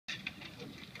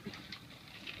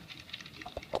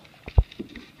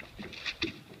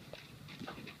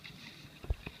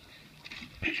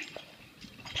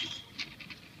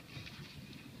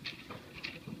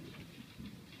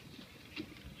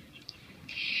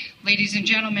Ladies and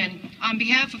gentlemen, on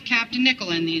behalf of Captain Nickel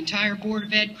and the entire Board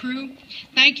of Ed crew,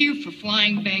 thank you for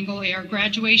flying Bengal Air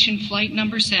Graduation Flight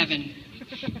Number 7,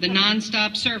 the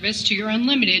nonstop service to your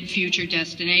unlimited future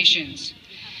destinations.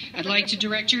 I'd like to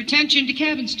direct your attention to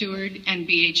cabin steward and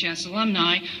BHS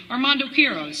alumni Armando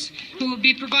Quiros, who will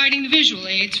be providing the visual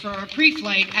aids for our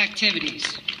pre-flight activities.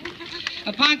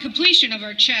 Upon completion of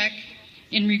our check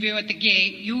in review at the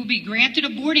gate, you will be granted a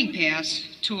boarding pass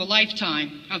to a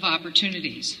lifetime of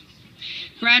opportunities.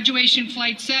 Graduation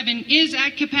Flight 7 is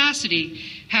at capacity,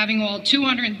 having all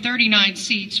 239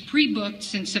 seats pre-booked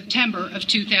since September of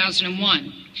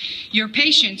 2001. Your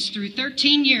patience through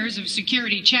 13 years of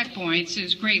security checkpoints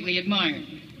is greatly admired.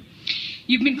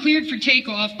 You've been cleared for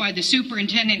takeoff by the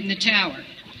superintendent in the tower.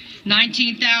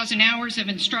 19,000 hours of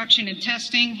instruction and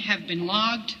testing have been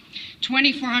logged,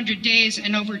 2,400 days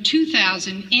and over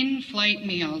 2,000 in-flight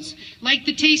meals, like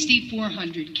the tasty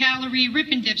 400-calorie Rip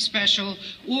and Dip Special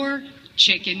or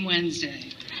Chicken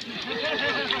Wednesday.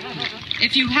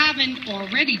 If you haven't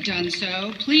already done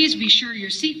so, please be sure your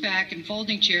seat back and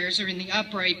folding chairs are in the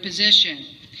upright position,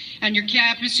 and your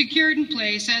cap is secured in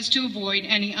place as to avoid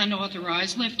any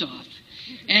unauthorized liftoff.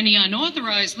 Any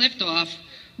unauthorized liftoff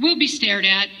will be stared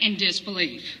at in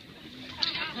disbelief.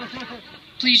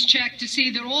 Please check to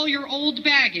see that all your old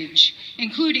baggage,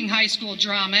 including high school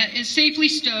drama, is safely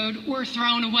stowed or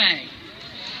thrown away.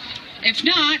 If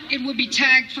not, it will be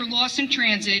tagged for loss in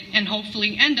transit and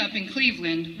hopefully end up in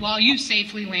Cleveland while you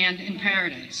safely land in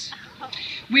paradise.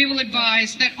 We will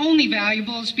advise that only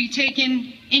valuables be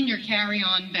taken in your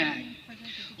carry-on bag.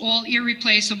 All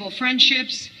irreplaceable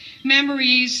friendships,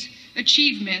 memories,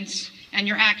 achievements, and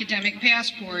your academic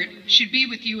passport should be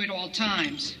with you at all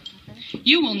times.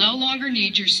 You will no longer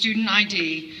need your student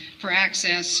ID for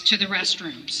access to the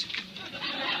restrooms.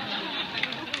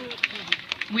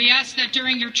 We ask that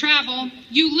during your travel,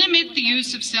 you limit the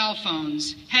use of cell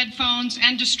phones, headphones,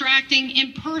 and distracting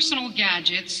impersonal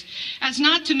gadgets as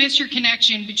not to miss your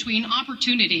connection between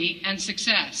opportunity and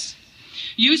success.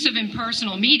 Use of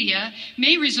impersonal media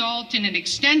may result in an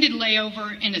extended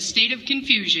layover in a state of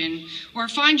confusion or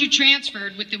find you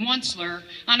transferred with the Onceler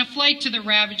on a flight to the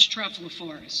ravaged truffle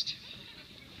forest.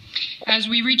 As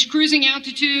we reach cruising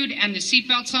altitude and the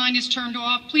seatbelt sign is turned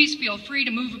off, please feel free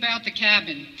to move about the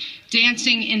cabin.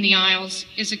 Dancing in the aisles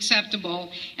is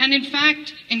acceptable and, in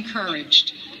fact,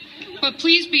 encouraged. But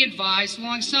please be advised,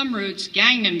 along some routes,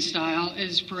 Gangnam Style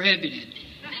is prohibited.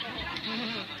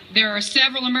 There are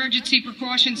several emergency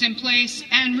precautions in place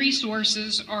and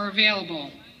resources are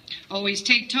available. Always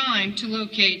take time to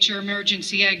locate your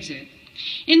emergency exit.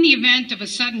 In the event of a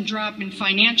sudden drop in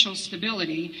financial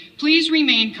stability, please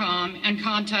remain calm and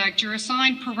contact your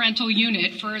assigned parental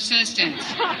unit for assistance.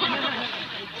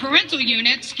 Parental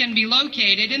units can be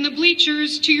located in the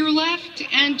bleachers to your left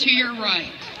and to your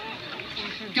right.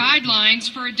 Guidelines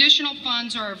for additional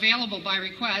funds are available by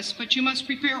request, but you must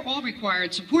prepare all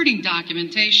required supporting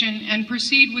documentation and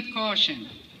proceed with caution.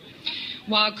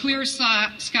 While clear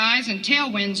skies and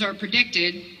tailwinds are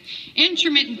predicted,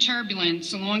 intermittent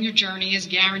turbulence along your journey is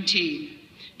guaranteed.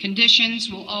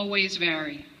 Conditions will always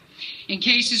vary. In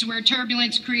cases where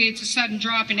turbulence creates a sudden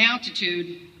drop in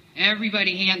altitude,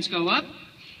 everybody's hands go up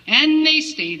and they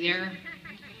stay there.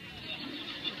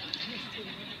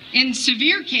 In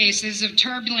severe cases of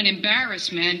turbulent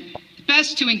embarrassment, it's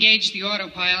best to engage the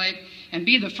autopilot and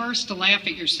be the first to laugh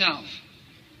at yourself.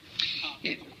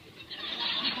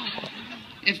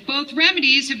 If both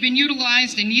remedies have been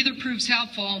utilized and neither proves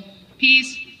helpful,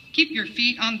 please keep your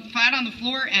feet flat on the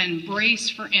floor and brace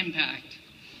for impact.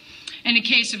 In the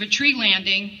case of a tree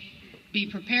landing, be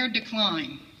prepared to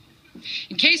climb.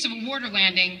 In case of a water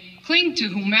landing, cling to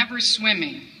whomever's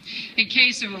swimming. In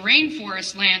case of a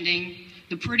rainforest landing,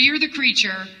 the prettier the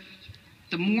creature,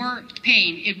 the more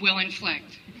pain it will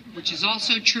inflict, which is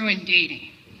also true in dating.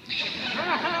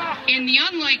 In the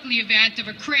unlikely event of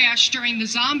a crash during the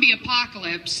zombie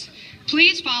apocalypse,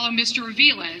 please follow Mr.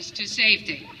 Aviles to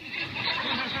safety.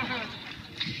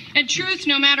 In truth,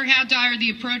 no matter how dire the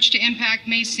approach to impact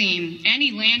may seem,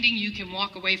 any landing you can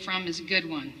walk away from is a good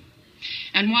one.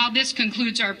 And while this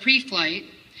concludes our pre-flight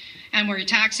and we're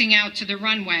taxiing out to the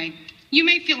runway, you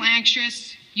may feel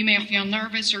anxious, you may feel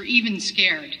nervous, or even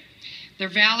scared. They're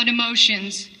valid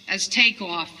emotions, as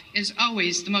takeoff is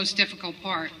always the most difficult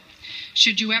part.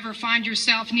 Should you ever find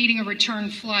yourself needing a return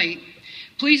flight,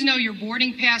 please know your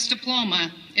boarding pass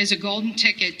diploma is a golden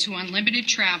ticket to unlimited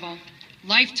travel,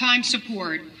 lifetime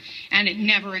support, and it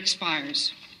never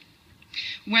expires.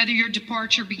 Whether your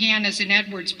departure began as an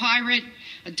Edwards Pirate,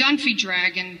 a Dunphy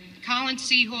Dragon, Collins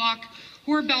Seahawk,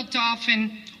 Horbelt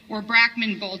Dolphin, or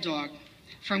Brackman Bulldog,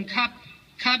 from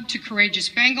Cub to courageous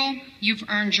Bengal, you've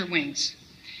earned your wings.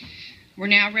 We're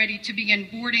now ready to begin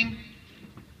boarding,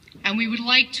 and we would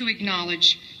like to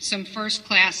acknowledge some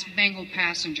first-class Bengal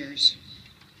passengers.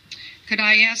 Could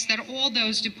I ask that all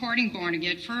those departing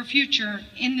Barnegat for a future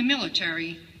in the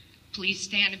military, please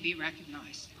stand and be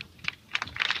recognized.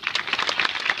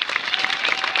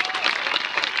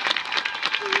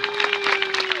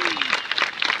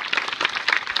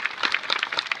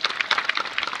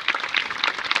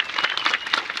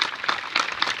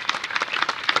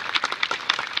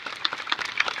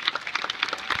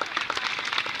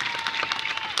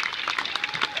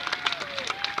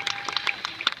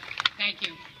 Thank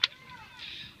you.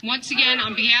 Once again,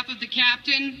 on behalf of the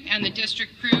captain and the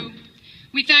district crew,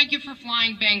 we thank you for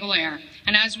flying Bengal Air.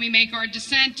 And as we make our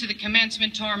descent to the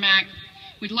commencement tarmac,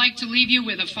 we'd like to leave you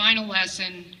with a final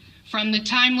lesson from the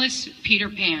timeless Peter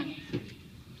Pan.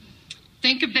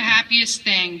 Think of the happiest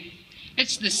thing.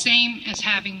 It's the same as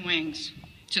having wings.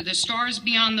 To the stars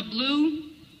beyond the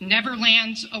blue,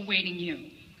 Neverland's awaiting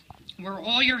you. Where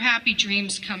all your happy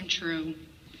dreams come true,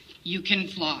 you can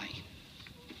fly.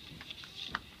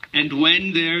 And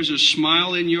when there's a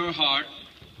smile in your heart,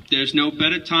 there's no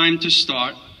better time to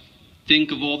start.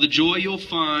 Think of all the joy you'll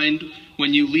find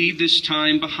when you leave this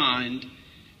time behind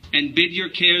and bid your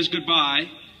cares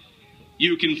goodbye.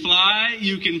 You can fly,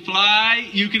 you can fly,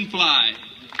 you can fly.